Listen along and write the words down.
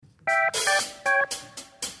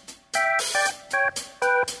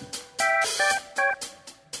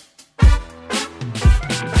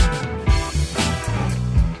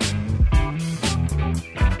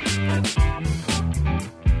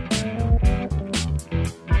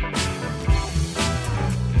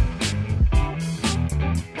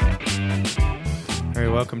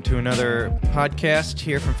welcome to another podcast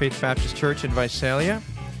here from Faith Baptist Church in Visalia.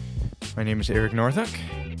 My name is Eric Northuck,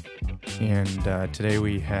 and today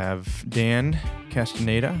we have Dan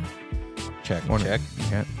Castaneda. Check.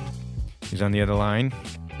 Yeah, he's on the other line.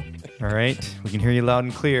 All right, we can hear you loud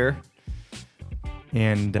and clear.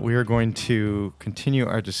 And we are going to continue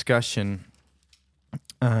our discussion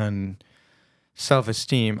on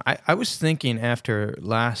self-esteem. I was thinking after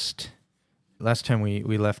last time we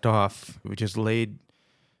left off, we just laid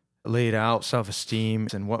out self-esteem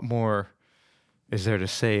and what more is there to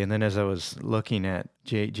say. And then as I was looking at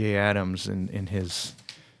J. Adams and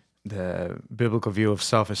the biblical view of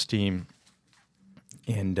self-esteem,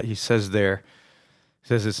 and he says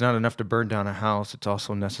it's not enough to burn down a house, it's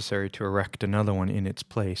also necessary to erect another one in its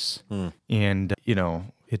place. And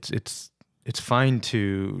it's fine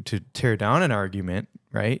to tear down an argument,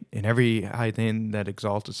 right? And every high thing that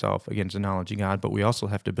exalts itself against the knowledge of God, but we also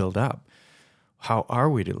have to build up. How are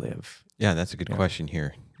we to live? Yeah, that's a good question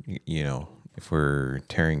here. If we're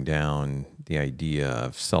tearing down the idea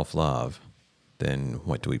of self-love, then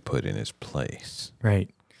what do we put in its place? Right.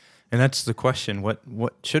 And that's the question. What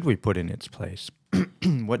should we put in its place?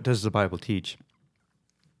 What does the Bible teach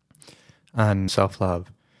on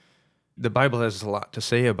self-love? The Bible has a lot to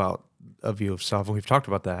say about a view of self, and we've talked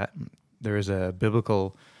about that. There is a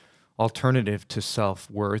biblical alternative to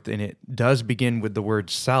self-worth, and it does begin with the word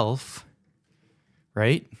self,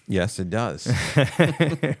 right? Yes, it does.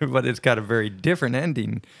 But it's got a very different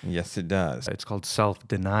ending. Yes, it does. It's called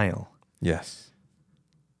self-denial. Yes.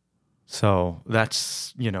 So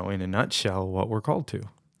that's, in a nutshell, what we're called to.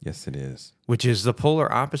 Yes, it is. Which is the polar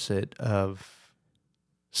opposite of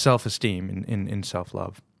self-esteem in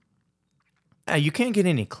self-love. You can't get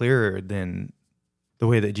any clearer than the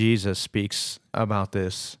way that Jesus speaks about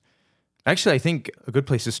this. Actually, I think a good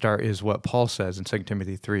place to start is what Paul says in 2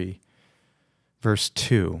 Timothy 3, verse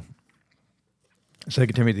 2. 2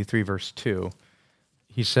 Timothy 3, verse 2.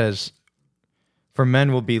 He says, "For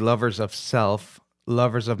men will be lovers of self,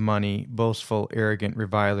 lovers of money, boastful, arrogant,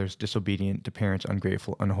 revilers, disobedient to parents,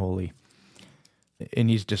 ungrateful, unholy." And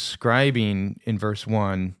he's describing in verse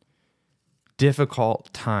 1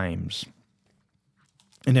 difficult times.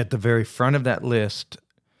 And at the very front of that list,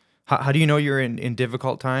 how do you know you're in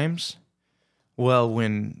difficult times? Well,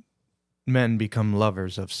 when men become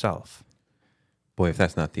lovers of self. Boy, if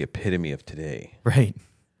that's not the epitome of today. Right.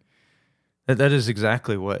 That is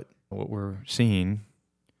exactly what we're seeing.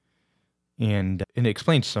 And it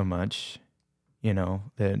explains so much, the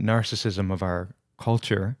narcissism of our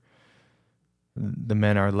culture. The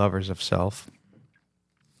men are lovers of self.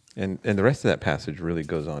 And the rest of that passage really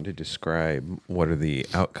goes on to describe what are the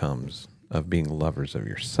outcomes of being lovers of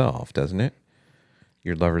yourself, doesn't it?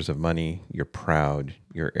 You're lovers of money, you're proud,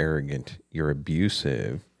 you're arrogant, you're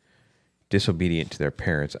abusive, disobedient to their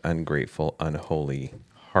parents, ungrateful, unholy,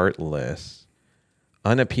 heartless,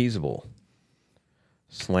 unappeasable,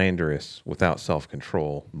 slanderous, without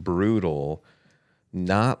self-control, brutal,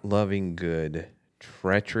 not loving good,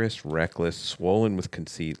 treacherous, reckless, swollen with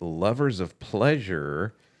conceit, lovers of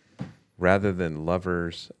pleasure rather than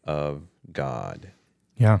lovers of God.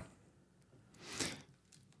 Yeah.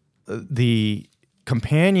 The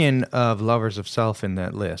companion of lovers of self in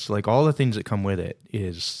that list, like all the things that come with it,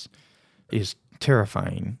 is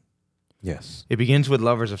terrifying. Yes. It begins with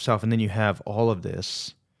lovers of self, and then you have all of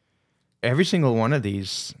this. Every single one of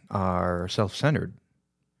these are self-centered,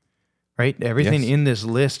 right? Everything in this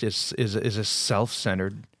list is a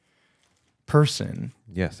self-centered person.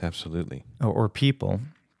 Yes, absolutely. Or people.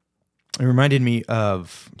 It reminded me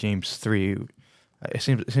of James 3. It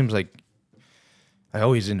seems like I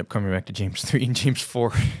always end up coming back to James 3 and James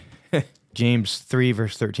 4. James 3,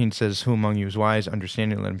 verse 13 says, "Who among you is wise,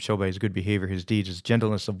 understanding, let him show by his good behavior his deeds, his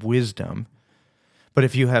gentleness of wisdom. But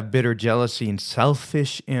if you have bitter jealousy and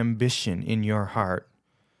selfish ambition in your heart,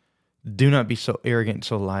 do not be so arrogant,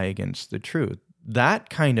 so lie against the truth." That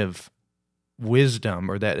kind of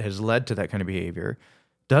wisdom, or that has led to that kind of behavior,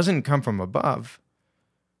 doesn't come from above.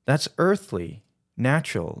 That's earthly,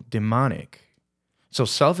 natural, demonic. So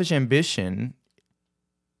selfish ambition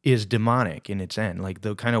is demonic in its end, like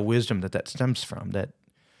the kind of wisdom that stems from, that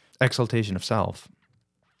exaltation of self.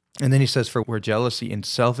 And then he says, "For where jealousy and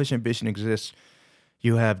selfish ambition exists,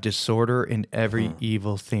 you have disorder in every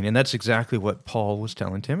evil thing." And that's exactly what Paul was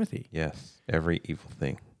telling Timothy. Yes, every evil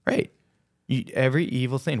thing. Right. Every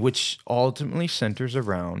evil thing, which ultimately centers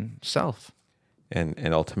around self. And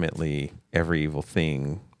ultimately, every evil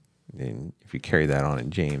thing, and if you carry that on in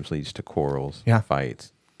James, leads to quarrels,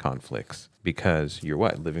 fights, conflicts. Because you're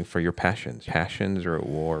what? Living for your passions. Passions are at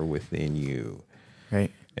war within you.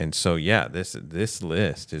 Right. And so, this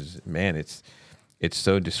list is, man, it's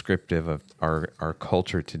so descriptive of our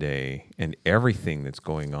culture today, and everything that's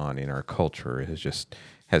going on in our culture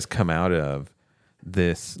has come out of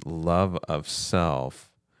this love of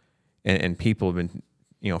self. And people have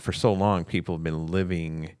been, for so long, people have been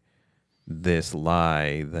living this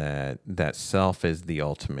lie that self is the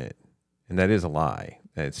ultimate. And that is a lie.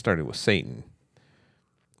 It started with Satan.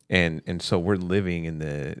 And so we're living in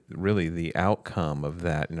the outcome of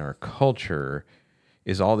that in our culture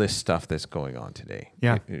is all this stuff that's going on today.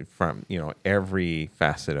 Yeah. From, every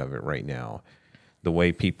facet of it right now. The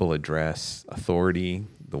way people address authority,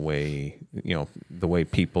 the way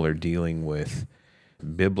people are dealing with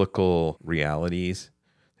biblical realities,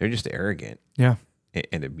 they're just arrogant. Yeah.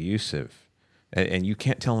 And abusive. And you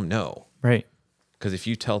can't tell them no. Right. Because if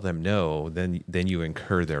you tell them no, then you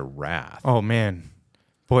incur their wrath. Oh, man.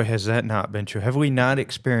 Boy, has that not been true. Have we not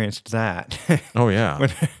experienced that? Oh, yeah.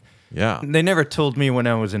 Yeah. They never told me when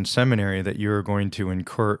I was in seminary that you were going to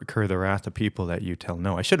incur the wrath of people that you tell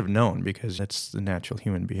no. I should have known because that's the natural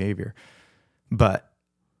human behavior. But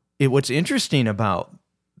what's interesting about,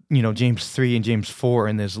 James 3 and James 4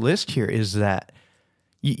 in this list here is that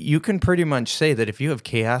you can pretty much say that if you have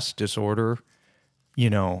chaos, disorder,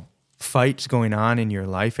 fights going on in your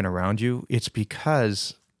life and around you, it's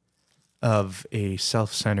because of a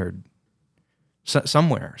self-centered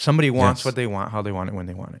somewhere. Somebody wants what they want, how they want it, when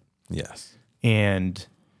they want it. Yes. And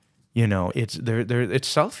it's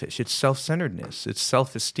selfish. It's self-centeredness. It's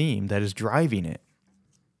self-esteem that is driving it.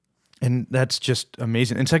 And that's just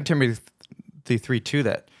amazing. In 2 Timothy 3:2,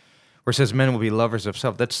 that where it says men will be lovers of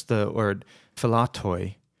self, that's the word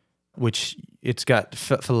philatoi, which it's got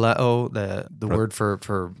phileo, the word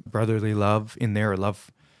for brotherly love in there, or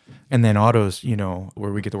love. And then autos,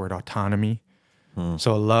 where we get the word autonomy.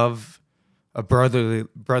 So a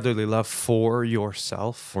brotherly love for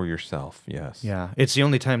yourself. For yourself, yes. Yeah. It's the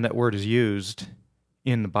only time that word is used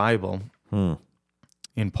in the Bible.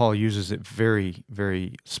 And Paul uses it very,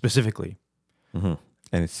 very specifically. Mm-hmm.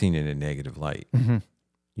 And it's seen in a negative light. Mm-hmm.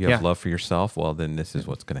 You have love for yourself, well, then this is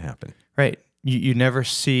what's going to happen. Right. You never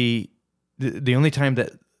see, the only time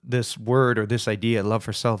that this word or this idea, love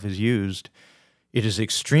for self, is used, it is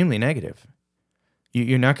extremely negative.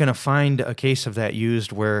 You're not going to find a case of that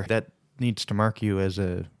used where that needs to mark you as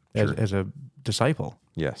a disciple.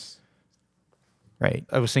 Yes. Right.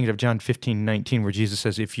 I was thinking of John 15:19, where Jesus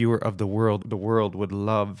says, if you were of the world would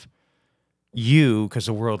love you, because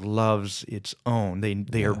the world loves its own.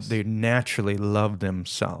 They naturally love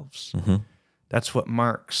themselves. Mm-hmm. That's what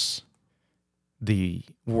marks the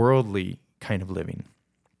worldly kind of living.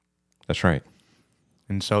 That's right.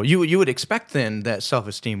 And so you would expect then that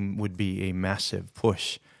self-esteem would be a massive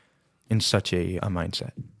push in such a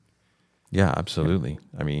mindset. Yeah, absolutely.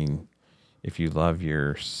 I mean, if you love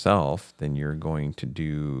yourself, then you're going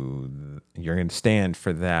to stand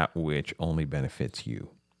for that which only benefits you,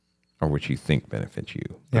 or which you think benefits you.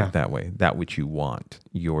 Yeah. That way, that which you want,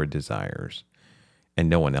 your desires, and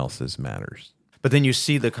no one else's matters. But then you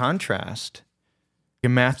see the contrast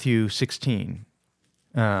in Matthew 16,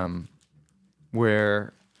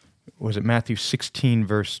 where, was it Matthew 16,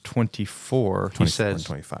 verse 24? He says,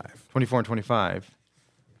 25. 24 and 25.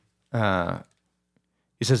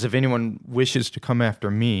 He says, if anyone wishes to come after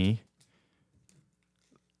me,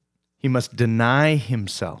 he must deny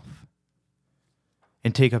himself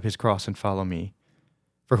and take up his cross and follow me.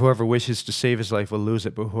 For whoever wishes to save his life will lose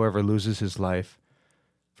it, but whoever loses his life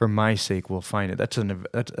for my sake will find it. That's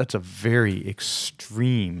a very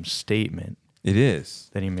extreme statement. It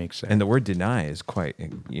is. That he makes there. And the word deny is quite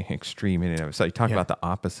extreme in and of itself. You talk about the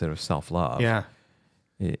opposite of self-love. Yeah.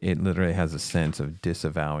 It literally has a sense of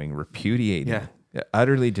disavowing, repudiating, Yeah.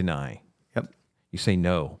 Utterly deny. Yep. You say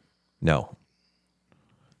no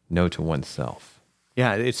to oneself.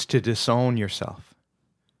 Yeah, it's to disown yourself.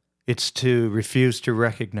 It's to refuse to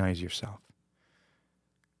recognize yourself.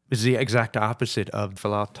 It's the exact opposite of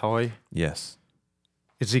philatoi. Yes.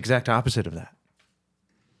 It's the exact opposite of that.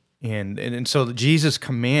 And so Jesus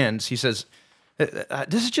commands, he says,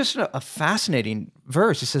 this is just a fascinating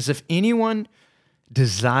verse. He says, if anyone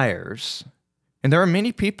desires, and there are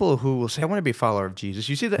many people who will say, I want to be a follower of Jesus.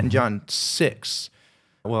 You see that in John 6.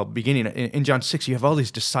 Well, beginning in John 6, you have all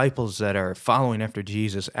these disciples that are following after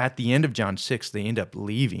Jesus. At the end of John 6, they end up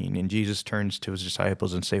leaving, and Jesus turns to his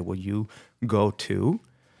disciples and say, will you go too?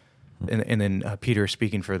 And then Peter,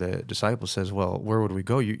 speaking for the disciples, says, well, where would we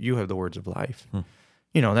go? You have the words of life.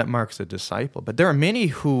 That marks a disciple. But there are many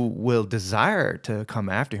who will desire to come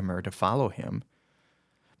after him or to follow him.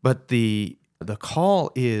 But the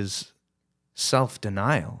call is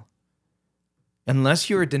self-denial. Unless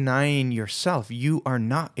you are denying yourself, you are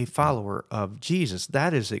not a follower of Jesus.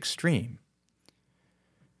 That is extreme.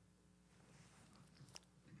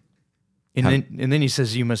 And then he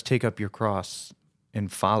says you must take up your cross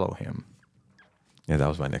and follow him. Yeah, that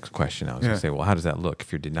was my next question. I was going to say, well, how does that look?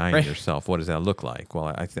 If you're denying yourself, what does that look like?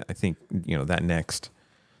 Well, I think, that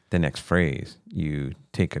the next phrase, you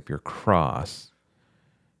take up your cross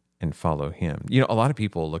and follow him. A lot of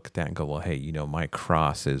people look at that and go, well, hey, my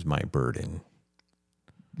cross is my burden.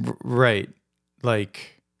 Right.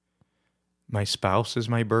 Like, my spouse is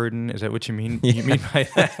my burden. Is that what you mean? You mean by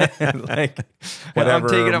that? Like, Whatever,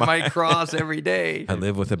 I'm taking up my cross every day. I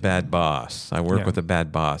live with a bad boss. I work with a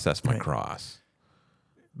bad boss. That's my cross.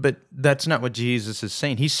 But that's not what Jesus is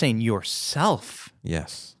saying. He's saying yourself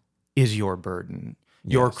is your burden.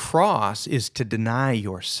 Yes. Your cross is to deny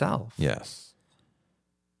yourself. Yes.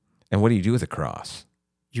 And what do you do with a cross?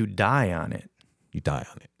 You die on it. You die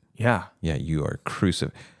on it. Yeah. Yeah, you are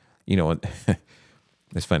crucified.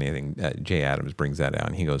 It's funny, I think Jay Adams brings that out,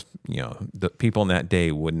 and he goes, the people in that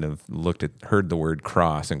day wouldn't have heard the word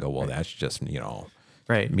cross and go, well, that's just,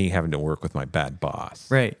 me having to work with my bad boss.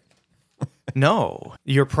 Right. No,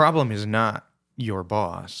 your problem is not your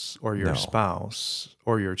boss or your spouse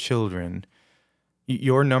or your children.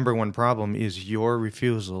 Your number one problem is your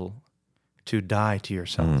refusal to die to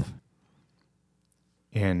yourself.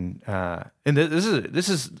 And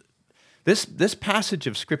this passage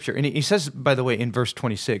of Scripture, and he says, by the way, in verse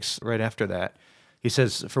 26, right after that, he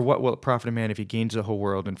says, "For what will it profit a man if he gains the whole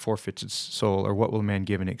world and forfeits his soul, or what will a man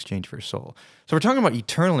give in exchange for his soul?" So we're talking about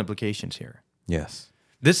eternal implications here. Yes.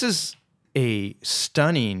 This is a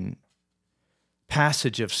stunning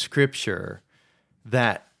passage of Scripture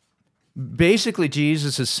that basically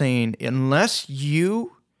Jesus is saying, unless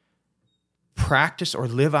you practice or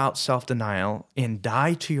live out self-denial and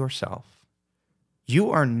die to yourself,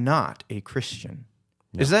 you are not a Christian.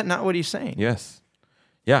 No. Is that not what he's saying? Yes.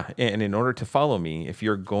 Yeah, and in order to follow me, if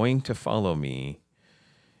you're going to follow me,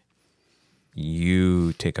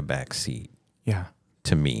 you take a back seat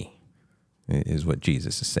to me, is what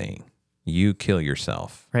Jesus is saying. You kill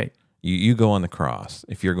yourself. Right. You go on the cross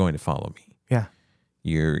if you're going to follow me. Yeah.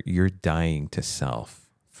 You're dying to self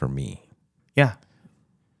for me. Yeah.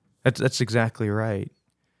 That's exactly right.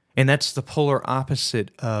 And that's the polar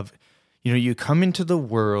opposite of, you come into the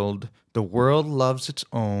world loves its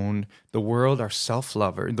own, the world are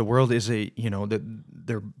self-lover. The world is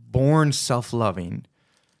they're born self-loving.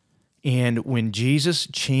 And when Jesus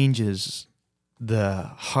changes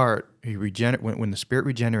the heart, when the Spirit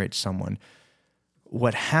regenerates someone,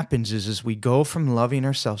 what happens is we go from loving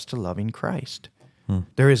ourselves to loving Christ.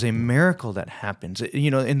 There is a miracle that happens.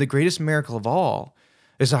 And the greatest miracle of all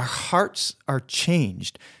is our hearts are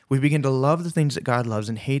changed. We begin to love the things that God loves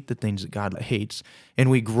and hate the things that God hates. And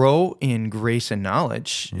we grow in grace and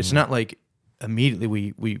knowledge. It's not like immediately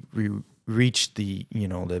we reach the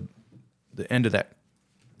end of that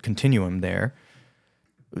continuum there.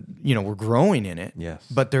 We're growing in it. Yes.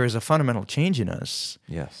 But there is a fundamental change in us.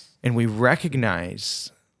 Yes. And we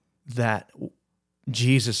recognize that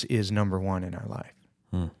Jesus is number one in our life.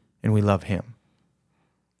 And we love him.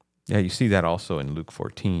 Yeah, you see that also in Luke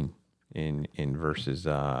 14, in verses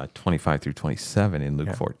 25 through 27. In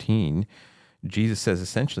Luke 14, Jesus says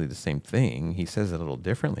essentially the same thing. He says it a little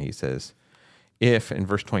differently. He says, in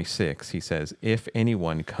verse 26, he says, "If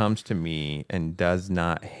anyone comes to me and does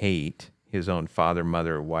not hate his own father,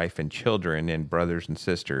 mother, wife, and children, and brothers and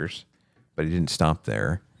sisters," but he didn't stop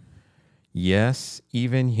there, "yes,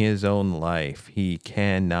 even his own life, he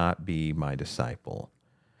cannot be my disciple.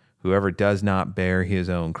 Whoever does not bear his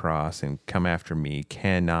own cross and come after me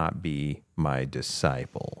cannot be my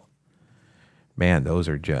disciple." Man, those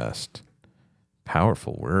are just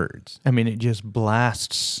powerful words. I mean, it just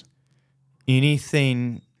blasts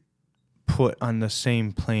anything put on the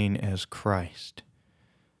same plane as Christ.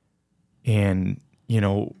 And,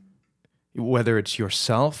 whether it's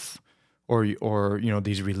yourself or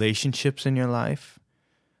these relationships in your life,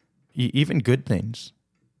 even good things,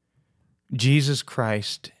 Jesus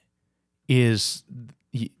Christ is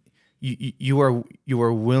you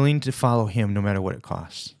are willing to follow him no matter what it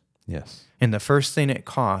costs. Yes. And the first thing it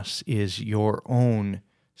costs is your own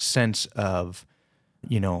sense of,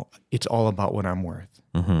 it's all about what I'm worth.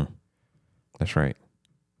 Mm-hmm. That's right.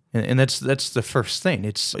 And that's the first thing.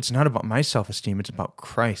 It's not about my self-esteem, it's about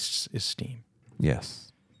Christ's esteem.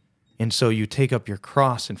 Yes. And so you take up your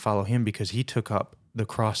cross and follow him because he took up the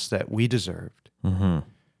cross that we deserved. Mm-hmm.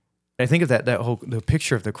 I think of the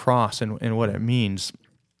picture of the cross and what it means.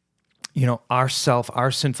 Our self, our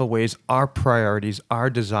sinful ways, our priorities, our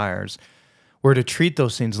desires, we're to treat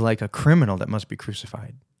those things like a criminal that must be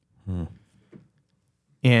crucified.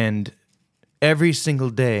 And every single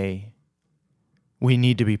day, we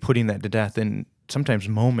need to be putting that to death, and sometimes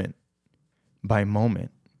moment by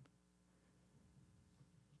moment.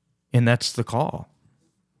 And that's the call,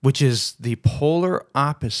 which is the polar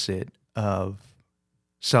opposite of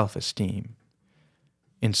self-esteem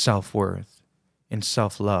and self-worth and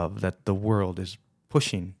self-love that the world is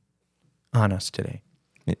pushing on us today.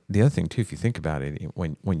 The other thing, too, if you think about it,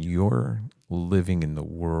 when you're living in the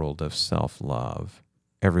world of self-love,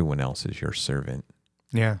 everyone else is your servant.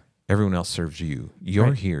 Yeah. Everyone else serves you. You're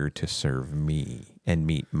Right. here to serve me and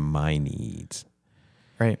meet my needs.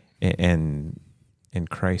 Right. And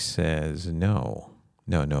Christ says, no.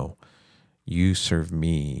 You serve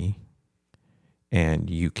me and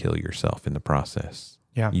you kill yourself in the process.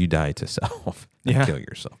 Yeah. You die to self and Yeah. kill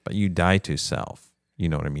yourself. But you die to self. You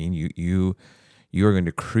know what I mean? You are going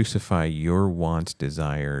to crucify your wants,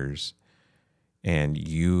 desires, and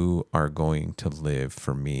you are going to live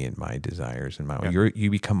for me and my desires and my. Yeah. You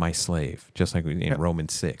become my slave, just like in Yeah.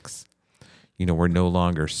 Romans 6. We're no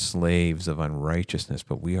longer slaves of unrighteousness,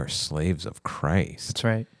 but we are slaves of Christ. That's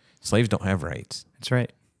right. Slaves don't have rights. That's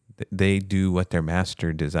right. They do what their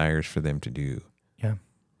master desires for them to do. Yeah.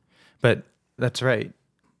 But that's right.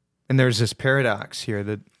 And there's this paradox here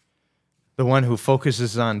that the one who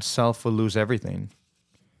focuses on self will lose everything,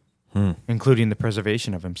 including the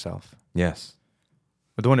preservation of himself. Yes.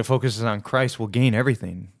 But the one who focuses on Christ will gain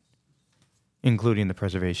everything, including the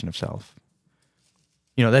preservation of self.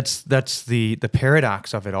 That's the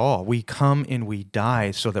paradox of it all. We come and we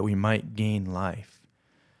die so that we might gain life.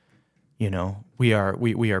 We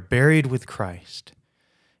are buried with Christ,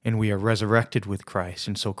 and we are resurrected with Christ.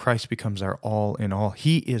 And so Christ becomes our all in all.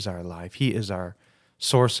 He is our life. He is our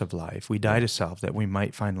source of life. We die to self that we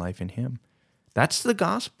might find life in him. That's the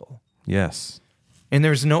gospel. Yes. And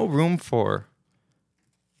there's no room for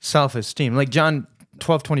self-esteem. Like John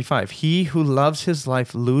 12:25, he who loves his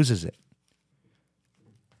life loses it.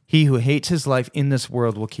 He who hates his life in this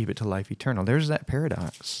world will keep it to life eternal. There's that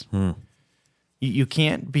paradox. You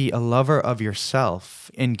can't be a lover of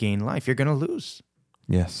yourself and gain life. You're going to lose.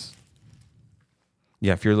 Yes.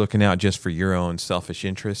 Yeah, if you're looking out just for your own selfish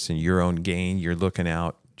interests and your own gain, you're looking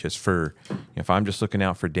out just for, if I'm just looking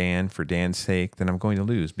out for Dan's sake, then I'm going to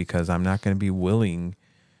lose because I'm not going to be willing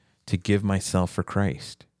to give myself for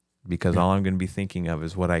Christ because all I'm going to be thinking of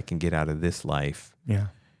is what I can get out of this life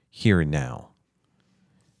here and now.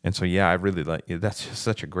 And so, I really like that's just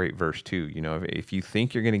such a great verse too. If you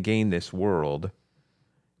think you're going to gain this world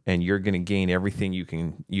and you're going to gain everything you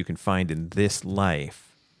can find in this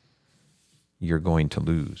life, you're going to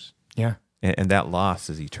lose. Yeah. And that loss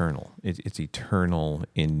is eternal. It's eternal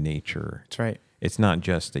in nature. That's right. It's not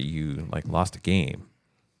just that you lost a game.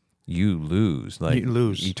 You lose. You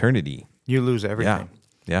lose. Eternity. You lose everything.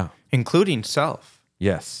 Yeah. Including self.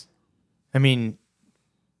 Yes. I mean,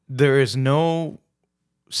 there is no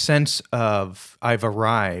sense of I've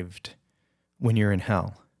arrived when you're in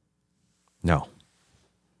hell. No.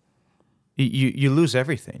 You lose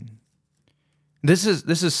everything. This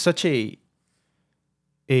is such a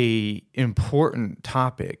important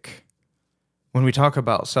topic when we talk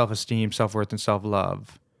about self-esteem, self-worth, and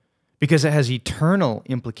self-love, because it has eternal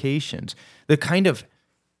implications. The kind of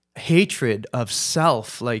hatred of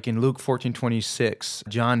self, like in Luke 14:26,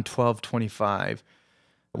 John 12:25,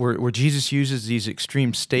 where Jesus uses these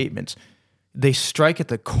extreme statements, they strike at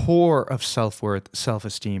the core of self-worth,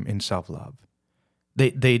 self-esteem, and self-love.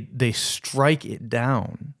 They strike it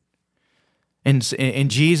down. And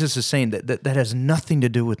Jesus is saying that has nothing to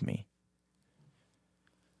do with me.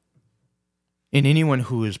 And anyone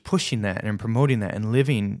who is pushing that and promoting that and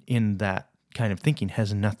living in that kind of thinking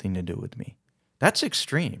has nothing to do with me. That's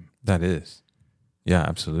extreme. That is. Yeah,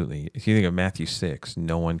 absolutely. If you think of Matthew 6,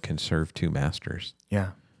 no one can serve two masters.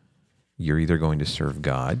 Yeah. You're either going to serve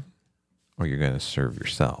God or you're going to serve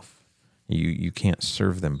yourself. You can't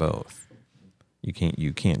serve them both. You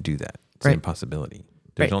can't do that. It's an impossibility.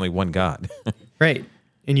 There's only one God. Right.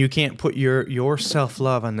 And you can't put your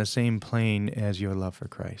self-love on the same plane as your love for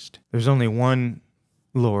Christ. There's only one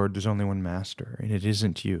Lord, there's only one master, and it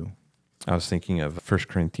isn't you. I was thinking of 1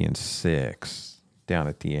 Corinthians 6, down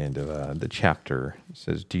at the end of the chapter. It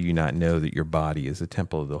says, "Do you not know that your body is the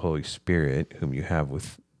temple of the Holy Spirit, whom you have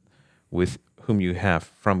with whom you have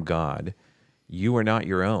from God? You are not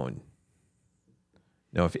your own."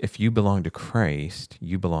 No, if you belong to Christ,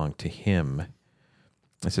 you belong to him.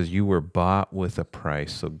 It says, "You were bought with a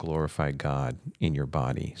price, so glorify God in your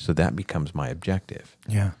body." So that becomes my objective.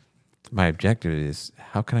 Yeah. My objective is,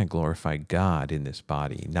 how can I glorify God in this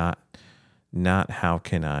body? Not how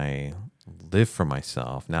can I live for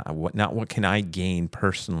myself, not what can I gain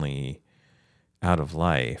personally out of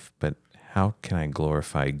life, but how can I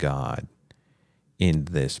glorify God in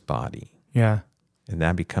this body? Yeah. And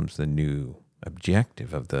that becomes the new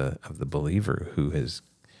objective of the believer who has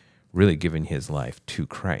really given his life to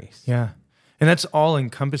Christ. Yeah. And that's all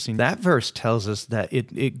encompassing. That verse tells us that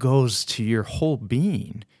it goes to your whole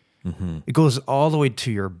being. Mm-hmm. It goes all the way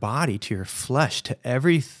to your body, to your flesh,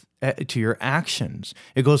 to your actions.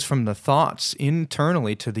 It goes from the thoughts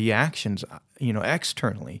internally to the actions,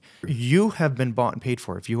 externally. You have been bought and paid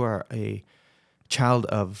for if you are a child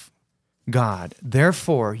of God.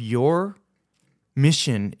 Therefore, your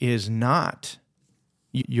mission is not,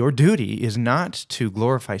 your duty is not to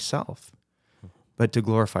glorify self, but to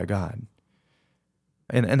glorify God.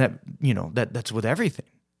 And that's with everything.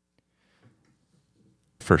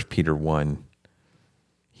 1 Peter 1,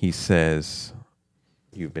 he says,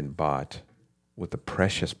 you've been bought with the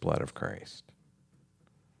precious blood of Christ.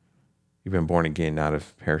 You've been born again, not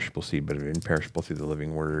of perishable seed, but of imperishable through the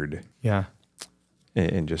living word. Yeah.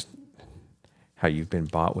 And just how you've been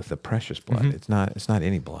bought with the precious blood. Mm-hmm. It's not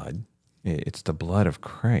any blood. It's the blood of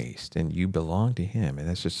Christ, and you belong to him. And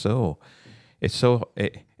that's just it's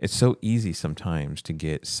so easy sometimes to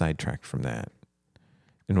get sidetracked from that.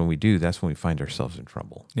 And when we do, that's when we find ourselves in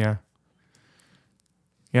trouble. Yeah.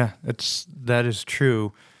 Yeah, that is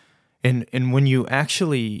true. And when you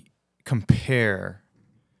actually compare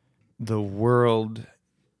the world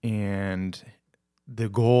and the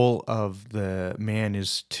goal of the man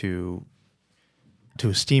is to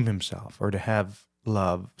esteem himself or to have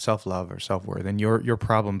love, self-love or self-worth, and your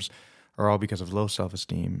problems are all because of low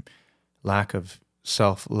self-esteem, lack of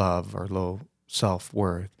self-love or low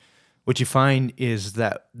self-worth. What you find is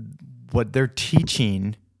that what they're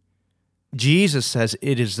teaching, Jesus says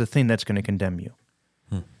it is the thing that's going to condemn you.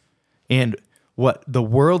 And what the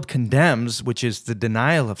world condemns, which is the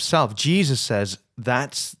denial of self, Jesus says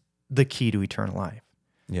that's the key to eternal life.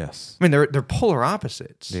 Yes. I mean, they're polar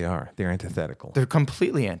opposites. They are. They're antithetical. They're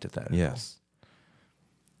completely antithetical. Yes.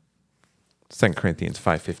 2 Corinthians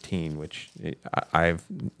 5:15, which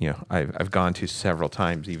I've gone to several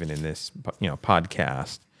times, even in this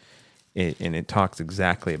podcast, and it talks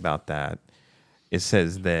exactly about that. It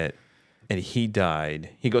says that, and he died.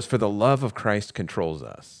 He goes, for the love of Christ controls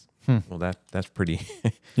us. Well, that's pretty.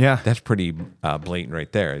 Yeah, that's pretty blatant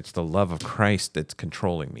right there. It's the love of Christ that's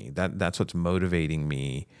controlling me. That's what's motivating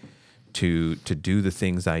me to do the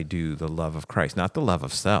things I do. The love of Christ, not the love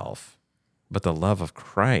of self, but the love of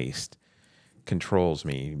Christ controls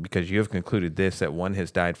me, because you have concluded this, that one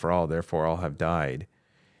has died for all, therefore all have died.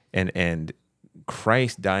 And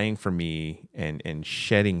Christ dying for me and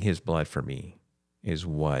shedding his blood for me is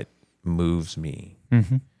what moves me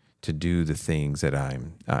to do the things that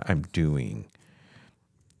I'm doing.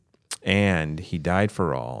 And he died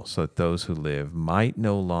for all, so that those who live might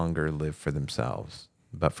no longer live for themselves,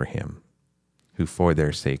 but for him, who for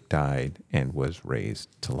their sake died and was raised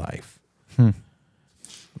to life.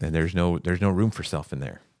 And there's no room for self in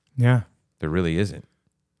there. Yeah. There really isn't.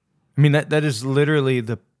 I mean, that is literally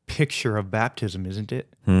the picture of baptism, isn't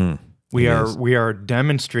it? We are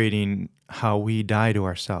demonstrating how we die to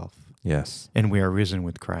ourselves. Yes. And we are risen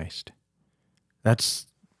with Christ. That's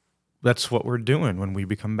what we're doing when we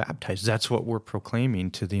become baptized. That's what we're proclaiming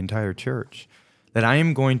to the entire church. That I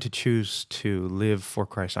am going to choose to live for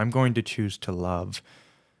Christ. I'm going to choose to love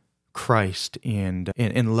Christ and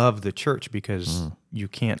love the church, because you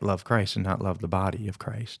can't love Christ and not love the body of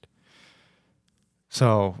Christ.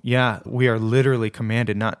 So, yeah, we are literally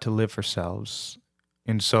commanded not to live for selves.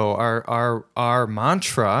 And so our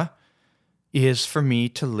mantra is, for me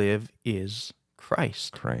to live is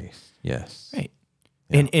Christ. Christ, yes. Right.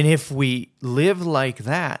 Yeah. And if we live like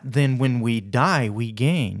that, then when we die, we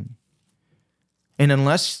gain. And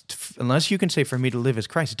unless you can say, for me to live is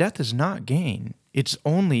Christ, death is not gain. It's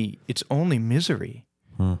only misery.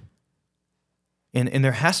 And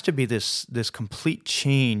there has to be this complete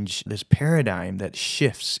change, this paradigm that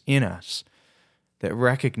shifts in us, that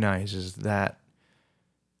recognizes that,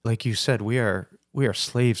 like you said, we are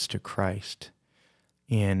slaves to Christ,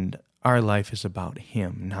 and our life is about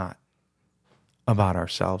him, not about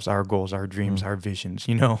ourselves, our goals, our dreams, our visions.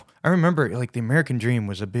 I remember like the American dream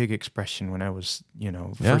was a big expression when I was,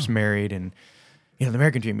 first married, and the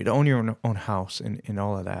American dream, you'd own your own house and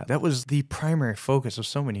all of that. That was the primary focus of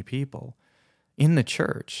so many people in the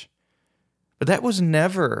church. But that was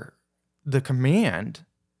never the command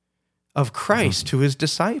of Christ to his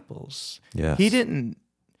disciples. Yes. He didn't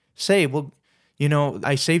say, well,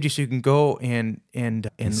 I saved you so you can go and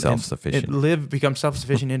self-sufficient. and live, become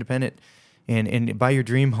self-sufficient, independent, and buy your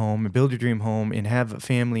dream home and build your dream home and have a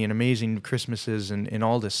family and amazing Christmases and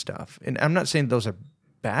all this stuff. And I'm not saying those are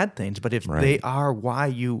bad things, but if they are why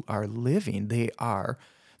you are living, they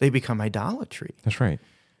become idolatry. That's right.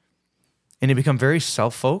 And they become very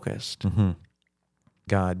self-focused.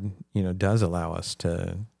 God, does allow us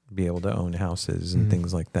to be able to own houses and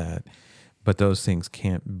things like that. But those things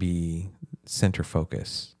can't be center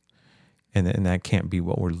focus. And that can't be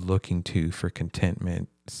what we're looking to for contentment,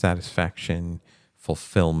 satisfaction,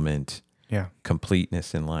 fulfillment,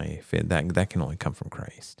 completeness in life. That can only come from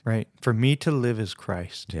Christ. Right. For me to live is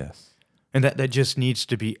Christ. Yes. And that just needs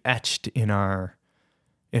to be etched in our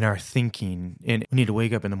thinking. And we need to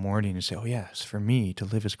wake up in the morning and say, oh, yes, for me to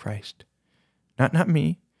live is Christ. Not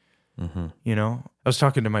me. Mm-hmm. You know, I was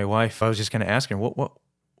talking to my wife. I was just kind of asking her, what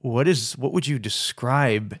would you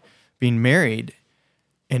describe being married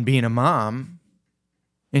and being a mom?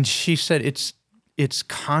 And she said, it's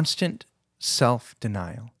constant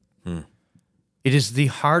self-denial. It is the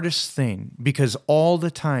hardest thing because all the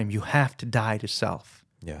time you have to die to self.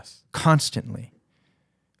 Yes. Constantly.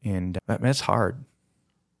 And that's hard.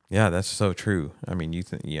 Yeah, that's so true. I mean,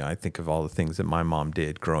 I think of all the things that my mom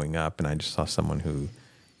did growing up, and I just saw someone who,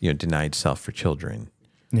 denied self for children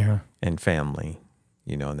and family,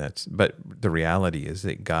 but the reality is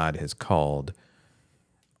that God has called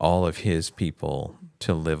all of his people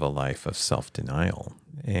to live a life of self-denial,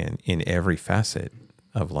 and in every facet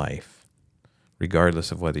of life,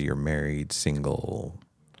 regardless of whether you're married, single,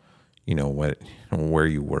 where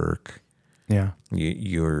you work. Yeah.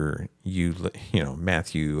 Matthew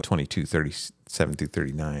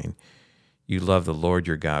 22:37-39, you love the Lord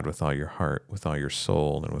your God with all your heart, with all your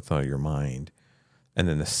soul, and with all your mind. And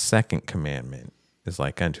then the second commandment is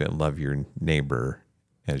like unto it, love your neighbor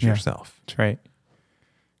as yourself. That's right.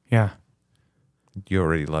 Yeah. You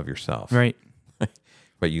already love yourself. Right.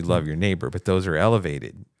 But you love your neighbor. But those are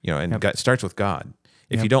elevated, and God, starts with God.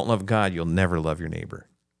 If you don't love God, you'll never love your neighbor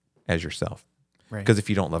as yourself. Right. Because if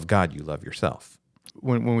you don't love God, you love yourself.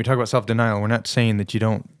 When we talk about self-denial, we're not saying that you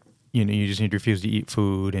don't, you just need to refuse to eat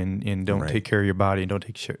food and don't take care of your body and don't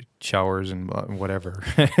take showers and whatever.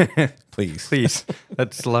 Please.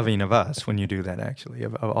 That's loving of us when you do that, actually,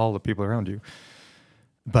 of all the people around you.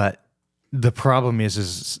 But the problem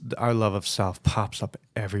is our love of self pops up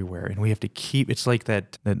everywhere, and we have to keep, it's like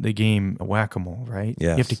the game whack-a-mole, right?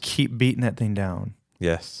 Yes. You have to keep beating that thing down.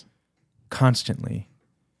 Yes. Constantly.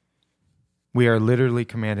 We are literally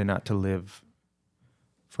commanded not to live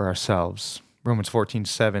for ourselves. Romans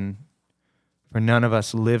 14:7, for none of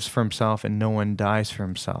us lives for himself, and no one dies for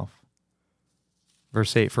himself.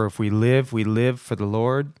 Verse 8, for if we live for the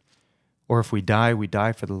Lord, or if we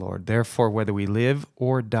die for the Lord. Therefore, whether we live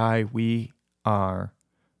or die, we are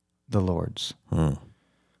the Lord's.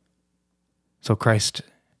 So Christ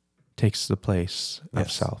takes the place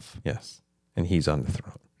of self. Yes. And he's on the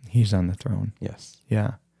throne. He's on the throne. Yes.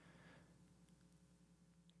 Yeah.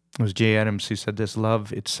 It was J. Adams who said this: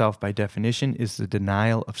 love itself, by definition, is the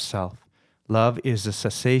denial of self. Love is the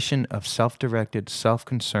cessation of self-directed,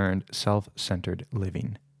 self-concerned, self-centered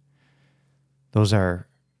living. Those are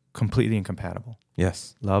completely incompatible.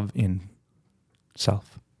 Yes. Love in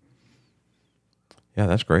self. Yeah,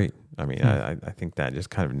 that's great. I mean, I think that just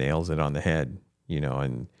kind of nails it on the head,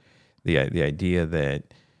 and the idea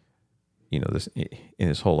that, this in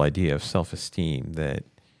this whole idea of self-esteem, that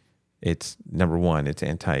it's, number one, it's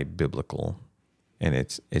anti-biblical, and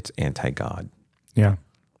it's anti-God. Yeah.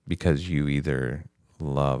 Because you either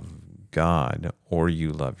love God or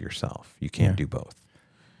you love yourself. You can't do both.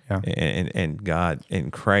 Yeah. And God, in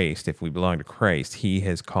Christ, if we belong to Christ, he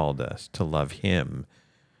has called us to love him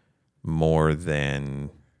more than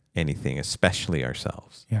anything, especially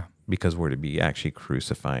ourselves. Yeah. Because we're to be actually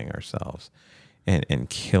crucifying ourselves and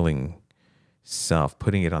killing self,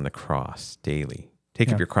 putting it on the cross daily.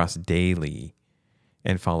 Take up your cross daily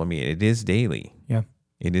and follow me. It is daily. Yeah.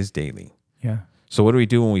 It is daily. Yeah. So what do we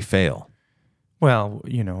do when we fail? Well,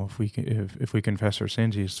 if we confess our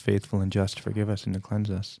sins, he is faithful and just to forgive us and to cleanse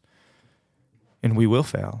us. And we will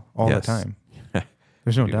fail all the time.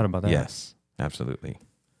 There's no doubt about that. Yes, absolutely.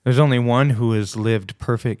 There's only one who has lived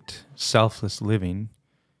perfect, selfless living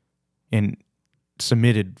and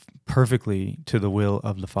submitted perfectly to the will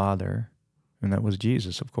of the Father, and that was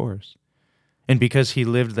Jesus, of course. And because he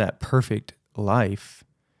lived that perfect life,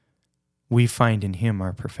 we find in him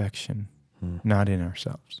our perfection, not in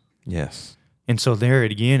ourselves. Yes. And so there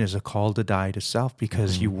it again is a call to die to self,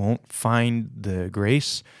 because you won't find the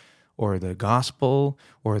grace or the gospel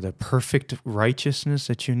or the perfect righteousness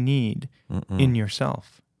that you need in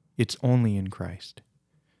yourself. It's only in Christ.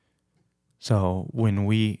 So when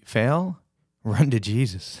we fail, run to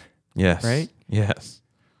Jesus. Yes. Right? Yes.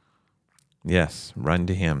 Yes. Run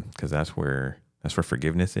to him, because that's where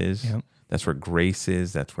forgiveness is. Yep. That's where grace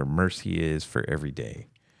is. That's where mercy is for every day.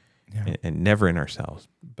 Yeah. And never in ourselves,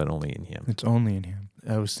 but only in him. It's only in him.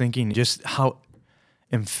 I was thinking just how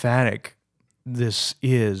emphatic this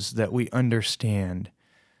is, that we understand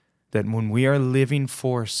that when we are living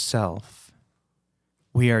for self,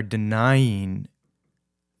 we are denying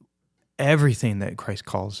everything that Christ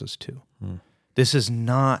calls us to. This is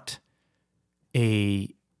not a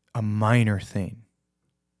minor thing.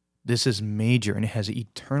 This is major, and it has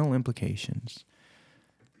eternal implications.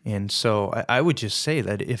 And so I would just say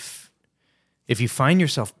that if you find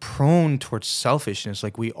yourself prone towards selfishness,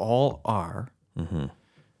 like we all are,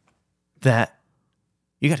 that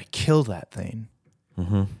you got to kill that thing,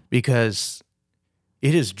 because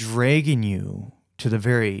it is dragging you to the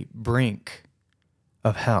very brink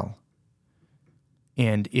of hell.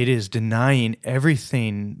 And it is denying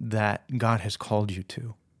everything that God has called you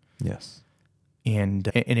to. Yes. And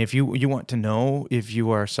if you want to know if you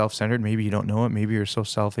are self-centered, maybe you don't know it, maybe you're so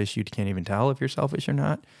selfish you can't even tell if you're selfish or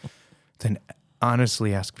not, then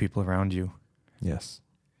honestly ask people around you. Yes.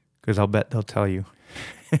 Because I'll bet they'll tell you.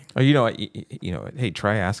 Oh, hey,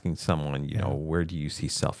 try asking someone, where do you see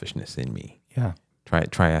selfishness in me? Yeah.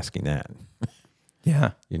 Try asking that.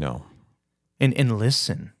 Yeah. And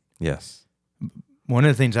listen. Yes. One of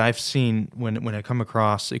the things I've seen when I come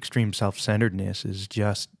across extreme self-centeredness is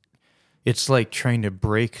just, it's like trying to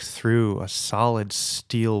break through a solid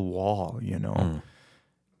steel wall,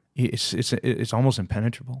 It's almost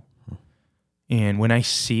impenetrable. And when I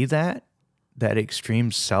see that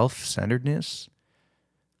extreme self-centeredness,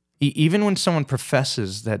 even when someone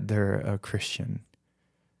professes that they're a Christian,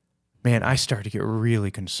 man, I start to get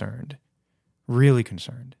really concerned. Really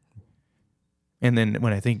concerned. And then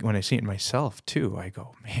when I see it in myself too, I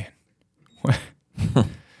go, man,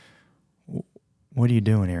 what are you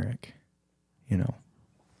doing, Eric?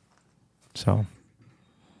 So,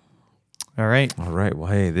 all right. Well,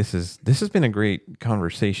 hey, this has been a great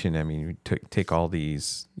conversation. I mean, we take all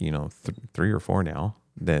these, 3 or 4 now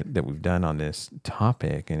that we've done on this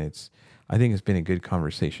topic, and I think it's been a good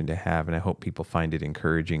conversation to have, and I hope people find it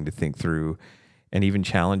encouraging to think through, and even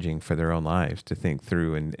challenging for their own lives to think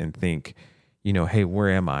through and think, hey, where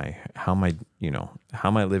am I? How am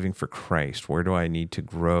I living for Christ? Where do I need to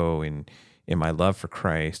grow in my love for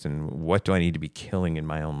Christ, and what do I need to be killing in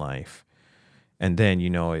my own life? And then,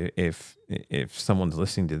 if someone's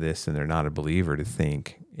listening to this and they're not a believer, to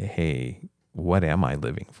think, hey, what am I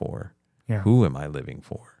living for? Yeah. Who am I living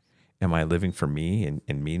for? Am I living for me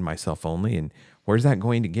and me and myself only? And where's that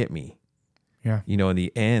going to get me? Yeah. In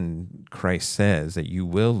the end, Christ says that you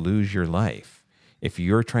will lose your life. If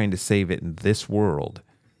you're trying to save it in this world,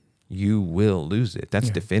 you will lose it. That's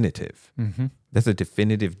definitive. Mm-hmm. That's a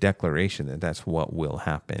definitive declaration that that's what will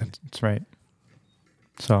happen. That's right.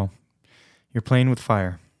 So you're playing with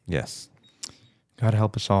fire. Yes. God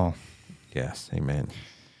help us all. Yes. Amen.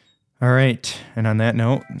 All right. And on that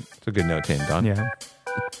note, it's a good note to end on. Yeah.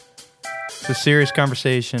 It's a serious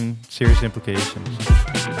conversation, serious implications.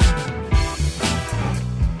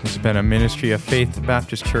 It's been a ministry of Faith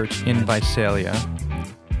Baptist Church in Visalia.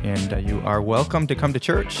 And you are welcome to come to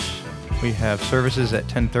church. We have services at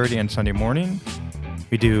 10:30 on Sunday morning.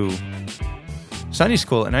 We do Sunday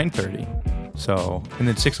school at 9:30. So, and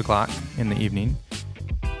then 6 o'clock in the evening.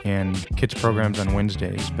 And kids programs on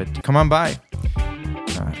Wednesdays. But come on by.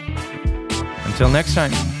 Until next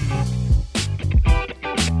time.